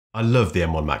I love the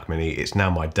M1 Mac Mini. It's now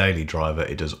my daily driver.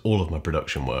 It does all of my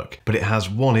production work, but it has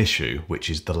one issue, which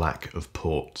is the lack of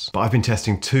ports. But I've been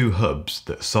testing 2 hubs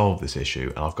that solve this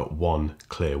issue, and I've got one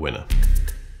clear winner.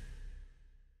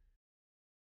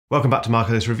 Welcome back to Mark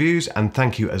Ellis Reviews, and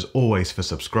thank you as always for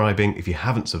subscribing. If you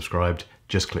haven't subscribed,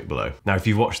 just click below. Now, if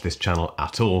you've watched this channel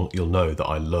at all, you'll know that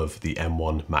I love the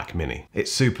M1 Mac Mini. It's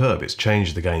superb, it's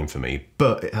changed the game for me,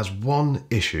 but it has one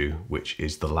issue, which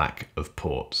is the lack of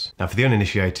ports. Now, for the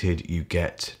uninitiated, you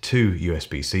get 2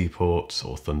 USB-C ports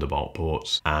or Thunderbolt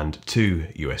ports and 2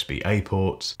 USB-A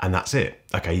ports, and that's it.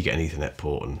 Okay, you get an Ethernet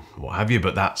port and what have you,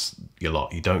 but that's your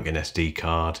lot. You don't get an SD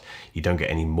card, you don't get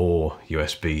any more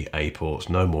USB-A ports,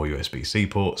 no more USB-C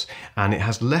ports, and it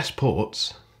has less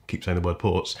ports, keep saying the word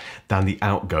ports, than the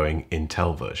outgoing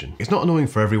Intel version. It's not annoying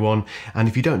for everyone, and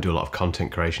if you don't do a lot of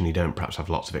content creation, you don't perhaps have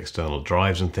lots of external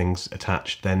drives and things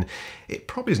attached, then it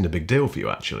probably isn't a big deal for you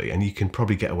actually, and you can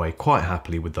probably get away quite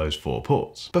happily with those 4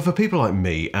 ports. But for people like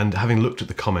me, and having looked at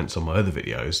the comments on my other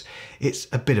videos, it's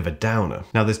a bit of a downer.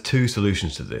 Now, there's 2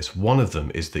 solutions to this. One of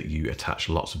them is that you attach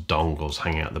lots of dongles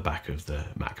hanging out the back of the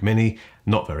Mac Mini.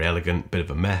 Not very elegant, bit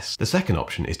of a mess. The second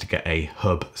option is to get a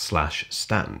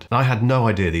hub/stand. Now, I had no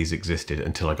idea these existed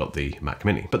until I got the Mac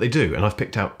Mini, but they do, and I've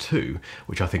picked out 2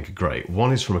 which I think are great.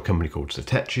 One is from a company called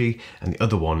Satechi, and the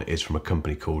other one is from a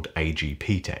company called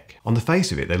AGPTEK. On the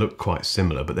face of it, they look quite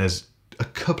similar, but there's a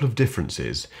couple of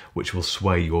differences which will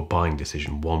sway your buying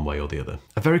decision one way or the other.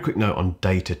 A very quick note on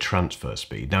data transfer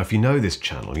speed. Now, if you know this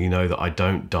channel, you know that I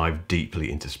don't dive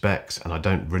deeply into specs and I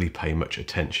don't really pay much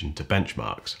attention to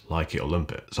benchmarks, like it or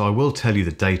lump it. So I will tell you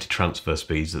the data transfer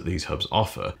speeds that these hubs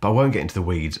offer, but I won't get into the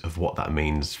weeds of what that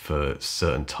means for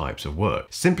certain types of work,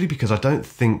 simply because I don't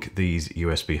think these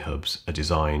USB hubs are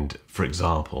designed, for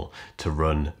example, to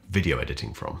run video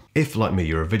editing from. If, like me,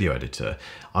 you're a video editor,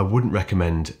 I wouldn't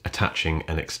recommend attaching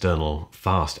an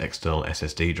fast external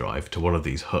SSD drive to one of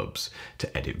these hubs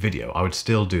to edit video. I would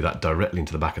still do that directly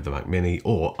into the back of the Mac Mini,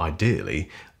 or ideally,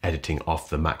 editing off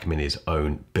the Mac Mini's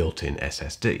own built-in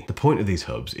SSD. The point of these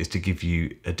hubs is to give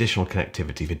you additional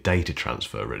connectivity for data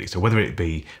transfer, really. So whether it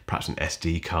be perhaps an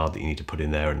SD card that you need to put in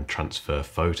there and transfer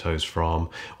photos from,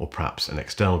 or perhaps an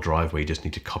external drive where you just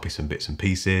need to copy some bits and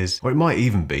pieces, or it might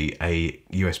even be a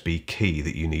USB key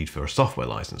that you need for a software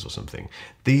license or something.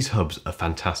 These hubs are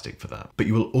fantastic for that, but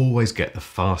you will always get the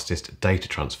fastest data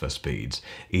transfer speeds,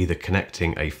 either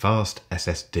connecting a fast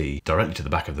SSD directly to the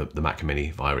back of the Mac Mini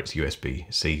via its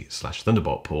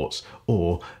USB-C/Thunderbolt ports,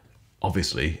 or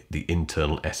obviously the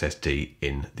internal SSD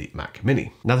in the Mac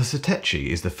Mini. Now, the Satechi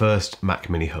is the first Mac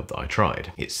Mini hub that I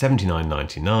tried. It's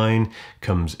 $79.99,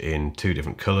 comes in 2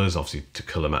 different colors, obviously to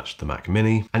color match the Mac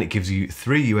Mini, and it gives you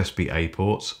 3 USB-A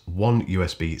ports, 1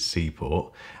 USB-C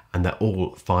port, and they're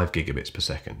all 5 gigabits per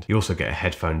second. You also get a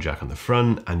headphone jack on the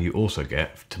front, and you also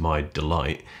get, to my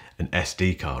delight, an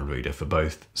SD card reader for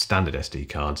both standard SD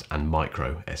cards and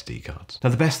micro SD cards. Now,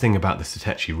 the best thing about the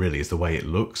Satechi really is the way it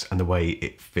looks and the way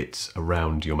it fits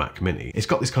around your Mac Mini. It's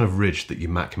got this kind of ridge that your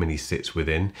Mac Mini sits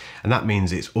within, and that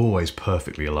means it's always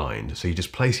perfectly aligned. So you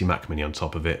just place your Mac Mini on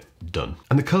top of it, done.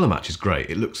 And the color match is great.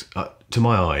 It looks, to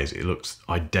my eyes, it looks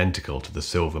identical to the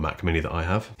silver Mac Mini that I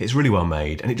have. It's really well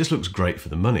made, and it just looks great for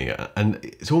the money, and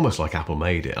it's almost like Apple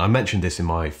made it. I mentioned this in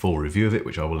my full review of it,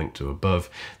 which I will link to above,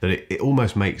 that it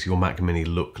almost makes your Mac Mini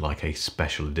look like a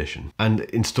special edition. And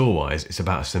install-wise, it's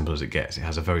about as simple as it gets. It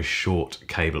has a very short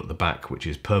cable at the back, which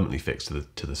is permanently fixed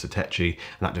to the Satechi,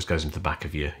 and that just goes into the back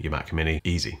of your Mac Mini.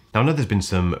 Easy. Now, I know there's been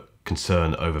some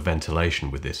concern over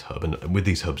ventilation with this hub, and with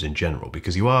these hubs in general,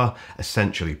 because you are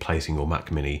essentially placing your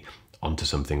Mac Mini onto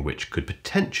something which could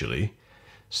potentially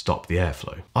stop the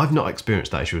airflow. I've not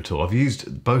experienced that issue at all. I've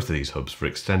used both of these hubs for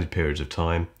extended periods of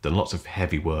time, done lots of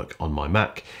heavy work on my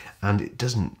Mac, and it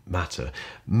doesn't matter,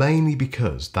 mainly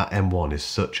because that M1 is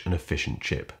such an efficient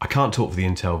chip. I can't talk for the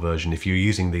Intel version. If you're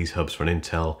using these hubs for an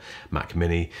Intel Mac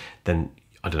Mini, then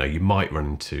I don't know, you might run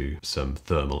into some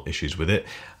thermal issues with it.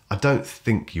 I don't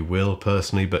think you will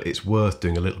personally, but it's worth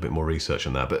doing a little bit more research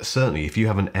on that. But certainly if you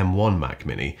have an M1 Mac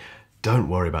Mini, don't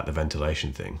worry about the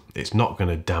ventilation thing. It's not going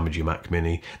to damage your Mac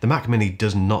Mini. The Mac Mini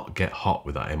does not get hot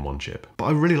with that M1 chip. But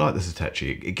I really like the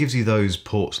Satechi. It gives you those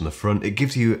ports on the front. It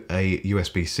gives you a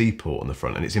USB-C port on the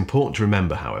front. And it's important to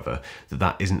remember, however, that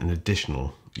that isn't an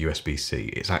additional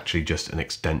USB-C. It's actually just an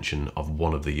extension of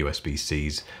one of the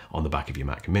USB-Cs on the back of your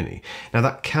Mac Mini. Now,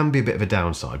 that can be a bit of a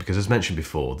downside because, as mentioned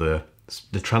before, the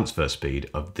transfer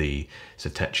speed of the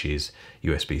Satechi's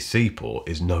USB-C port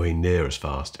is nowhere near as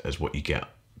fast as what you get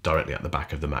directly at the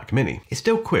back of the Mac Mini. It's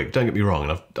still quick, don't get me wrong,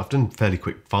 and I've done fairly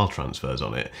quick file transfers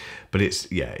on it, but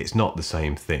it's not the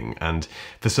same thing. And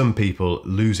for some people,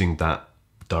 losing that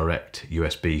direct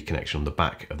USB connection on the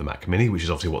back of the Mac Mini, which is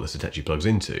obviously what the Satechi plugs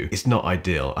into, it's not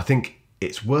ideal. I think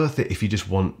it's worth it if you just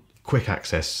want quick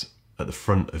access at the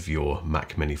front of your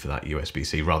Mac Mini for that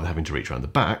USB-C rather than having to reach around the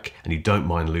back, and you don't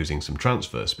mind losing some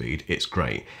transfer speed, it's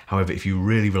great. However, if you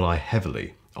really rely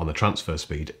heavily on the transfer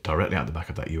speed directly out the back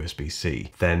of that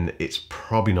USB-C, then it's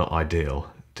probably not ideal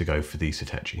to go for the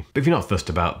Satechi. But if you're not fussed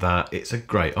about that, it's a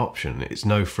great option. It's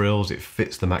no frills, it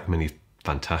fits the Mac Mini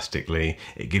fantastically.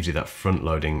 It gives you that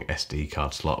front-loading SD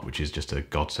card slot, which is just a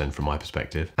godsend from my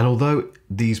perspective. And although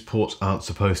these ports aren't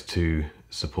supposed to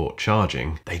support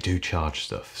charging, they do charge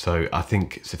stuff. So I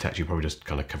think Satechi probably just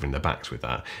kind of covering their backs with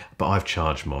that. But I've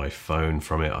charged my phone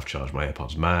from it, I've charged my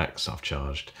AirPods Max, I've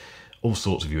charged all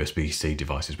sorts of USB-C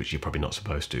devices, which you're probably not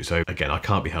supposed to. So again, I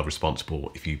can't be held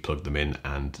responsible if you plug them in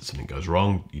and something goes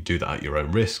wrong. You do that at your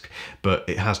own risk, but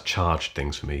it has charged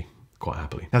things for me quite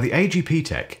happily. Now the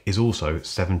AGPTEK is also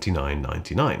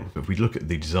 $79.99. If we look at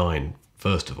the design,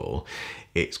 first of all,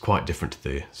 it's quite different to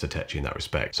the Satechi in that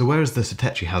respect. So whereas the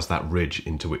Satechi has that ridge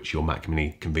into which your Mac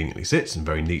Mini conveniently sits and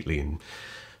very neatly and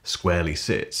squarely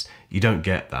sits, you don't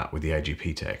get that with the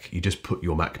AGPTEK. You just put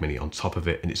your Mac Mini on top of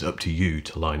it and it's up to you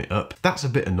to line it up. That's a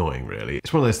bit annoying, really.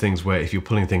 It's one of those things where if you're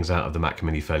pulling things out of the Mac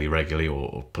Mini fairly regularly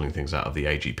or pulling things out of the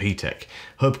AGPTEK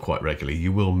hub quite regularly,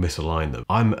 you will misalign them.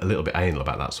 I'm a little bit anal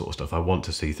about that sort of stuff. I want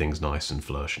to see things nice and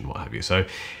flush and what have you. So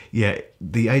yeah,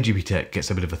 the AGPTEK gets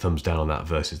a bit of a thumbs down on that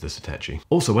versus the Satechi.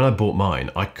 Also, when I bought mine,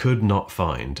 I could not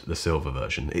find the silver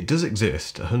version. It does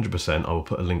exist, 100%. I will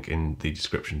put a link in the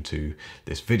description to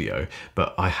this video,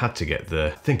 but I had to get the,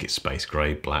 I think it's space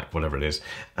grey, black, whatever it is,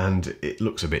 and it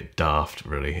looks a bit daft,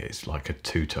 really. It's like a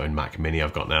two-tone Mac Mini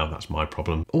I've got now, that's my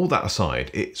problem. All that aside,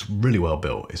 it's really well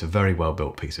built. It's a very well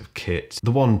built piece of kit.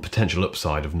 The one potential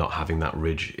upside of not having that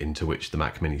ridge into which the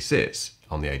Mac Mini sits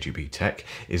on the AGPTEK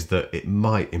is that it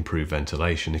might improve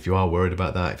ventilation. If you are worried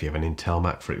about that, if you have an Intel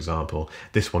Mac, for example,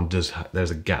 this one does,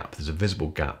 there's a gap, there's a visible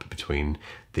gap between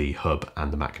the hub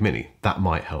and the Mac Mini. That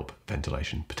might help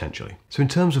ventilation potentially. So in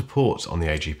terms of ports on the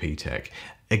AGPTEK,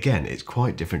 again, it's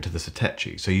quite different to the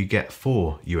Satechi. So you get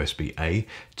 4 USB-A,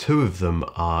 2 of them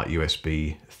are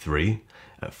USB 3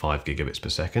 at 5 gigabits per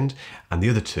second, and the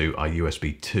other 2 are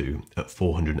USB 2 at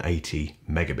 480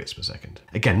 megabits per second.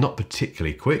 Again, not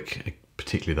particularly quick,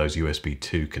 particularly those USB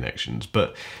 2 connections,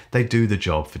 but they do the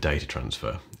job for data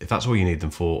transfer. If that's all you need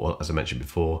them for, or as I mentioned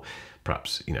before,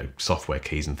 perhaps, you know, software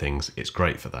keys and things, it's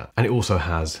great for that. And it also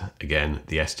has, again,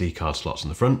 the SD card slots on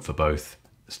the front for both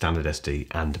standard SD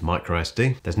and micro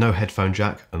SD. There's no headphone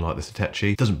jack, unlike the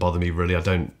Satechi. It doesn't bother me really. I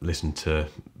don't listen to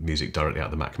music directly out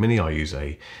of the Mac Mini. I use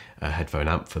a headphone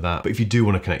amp for that. But if you do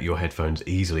want to connect your headphones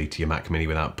easily to your Mac Mini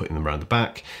without putting them around the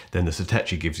back, then the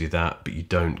Satechi gives you that, but you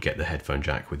don't get the headphone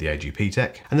jack with the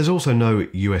AGPTEK. And there's also no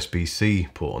USB-C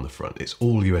port on the front. It's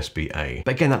all USB-A.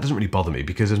 But again, that doesn't really bother me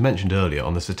because, as mentioned earlier,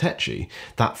 on the Satechi,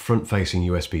 that front-facing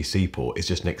USB-C port is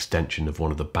just an extension of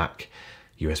one of the back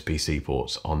USB-C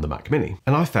ports on the Mac Mini.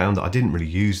 And I found that I didn't really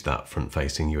use that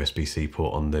front-facing USB-C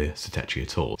port on the Satechi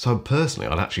at all. So personally,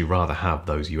 I'd actually rather have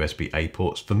those USB-A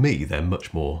ports. For me, they're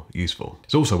much more useful.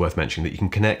 It's also worth mentioning that you can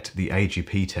connect the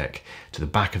AGPTEK to the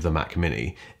back of the Mac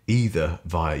Mini either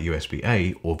via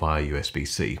USB-A or via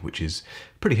USB-C, which is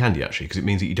pretty handy actually, because it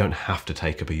means that you don't have to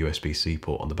take up a USB-C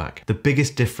port on the back. The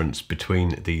biggest difference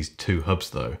between these two hubs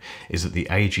though is that the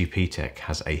AGPTEK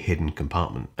has a hidden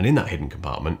compartment, and in that hidden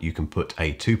compartment you can put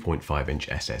a 2.5-inch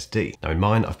SSD. Now in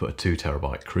mine I've put a 2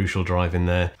 terabyte Crucial drive in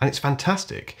there, and it's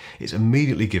fantastic. It's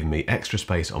immediately given me extra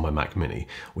space on my Mac Mini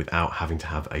without having to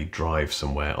have a drive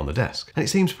somewhere on the desk. And it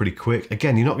seems pretty quick.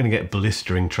 Again, you're not going to get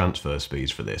blistering transfer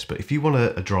speeds for this, but if you want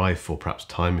a drive for perhaps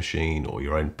Time Machine or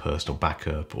your own personal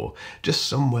backup or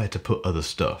just somewhere to put other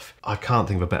stuff, I can't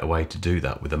think of a better way to do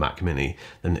that with a Mac Mini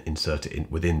than insert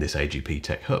it within this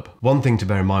AGPTEK hub. One thing to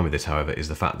bear in mind with this, however, is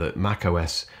the fact that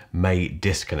macOS may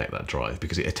disconnect that drive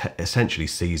because it essentially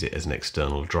sees it as an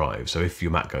external drive. So if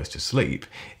your Mac goes to sleep,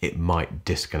 it might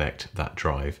disconnect that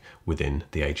drive within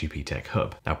the AGPTEK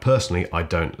hub. Now personally, I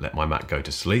don't let my Mac go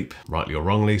to sleep, rightly or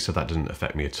wrongly, so that doesn't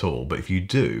affect me at all. But if you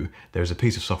do, there's a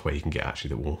piece of software you can get actually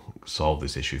that will solve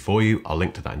this issue for you. I'll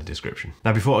link to that in the description.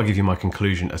 Now before I give you my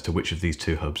conclusion as to which of these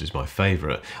two hubs is my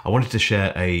favorite, I wanted to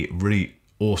share a really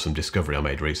awesome discovery I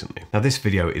made recently. Now this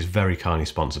video is very kindly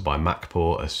sponsored by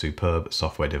MacPaw, a superb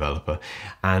software developer,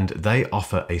 and they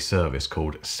offer a service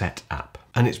called SetApp.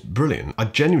 And it's brilliant. I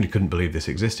genuinely couldn't believe this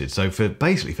existed. So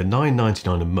basically for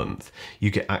 $9.99 a month,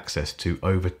 you get access to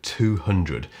over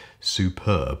 200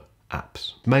 superb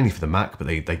apps, mainly for the Mac,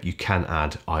 but you can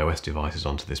add iOS devices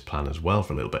onto this plan as well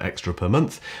for a little bit extra per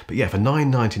month. But yeah, for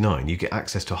 $9.99, you get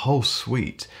access to a whole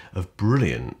suite of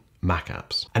brilliant Mac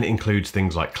apps. And it includes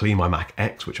things like Clean My Mac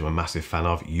X, which I'm a massive fan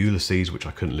of, Ulysses, which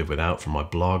I couldn't live without from my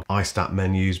blog, iStat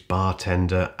menus,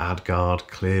 Bartender, AdGuard,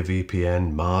 Clear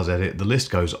VPN, Mars Edit, the list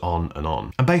goes on and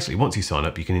on. And basically, once you sign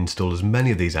up, you can install as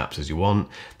many of these apps as you want.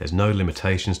 There's no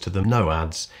limitations to them, no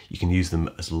ads. You can use them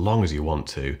as long as you want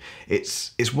to.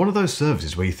 It's one of those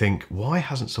services where you think, why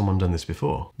hasn't someone done this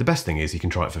before? The best thing is you can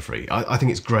try it for free. I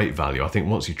think it's great value. I think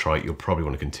once you try it, you'll probably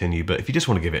want to continue. But if you just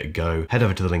want to give it a go, head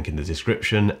over to the link in the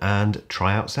description and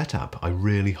try out Setup. I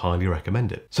really highly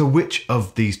recommend it. So which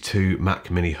of these two Mac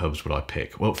Mini hubs would I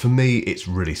pick? Well, for me, it's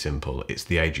really simple. It's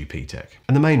the AGPTEK.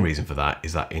 And the main reason for that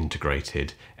is that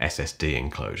integrated SSD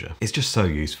enclosure. It's just so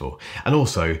useful. And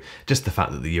also just the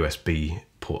fact that the USB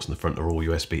ports on the front are all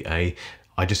USB-A.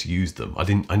 I just used them.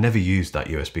 I never used that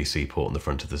USB-C port on the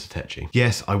front of the Satechi.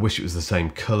 Yes, I wish it was the same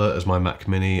color as my Mac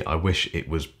Mini. I wish it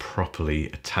was properly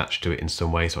attached to it in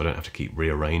some way so I don't have to keep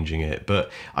rearranging it,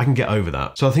 but I can get over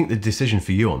that. So I think the decision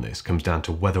for you on this comes down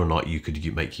to whether or not you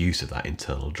could make use of that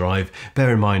internal drive.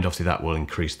 Bear in mind, obviously that will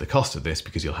increase the cost of this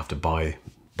because you'll have to buy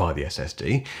the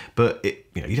SSD, but you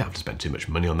don't have to spend too much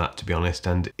money on that, to be honest,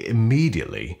 and it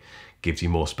immediately gives you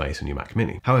more space on your Mac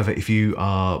Mini. However, if you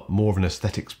are more of an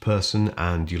aesthetics person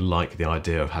and you like the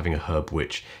idea of having a hub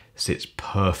which sits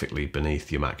perfectly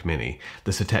beneath your Mac Mini,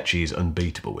 the Satechi is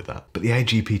unbeatable with that. But the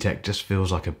AGPTEK just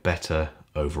feels like a better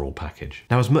overall package.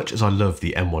 Now, as much as I love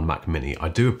the M1 Mac Mini, I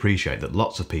do appreciate that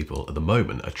lots of people at the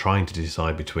moment are trying to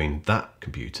decide between that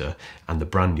computer and the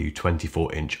brand new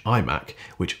 24-inch iMac,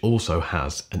 which also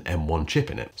has an M1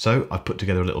 chip in it. So I've put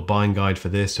together a little buying guide for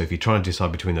this, so if you're trying to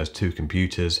decide between those two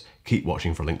computers, keep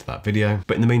watching for a link to that video.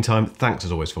 But in the meantime, thanks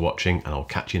as always for watching, and I'll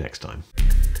catch you next time.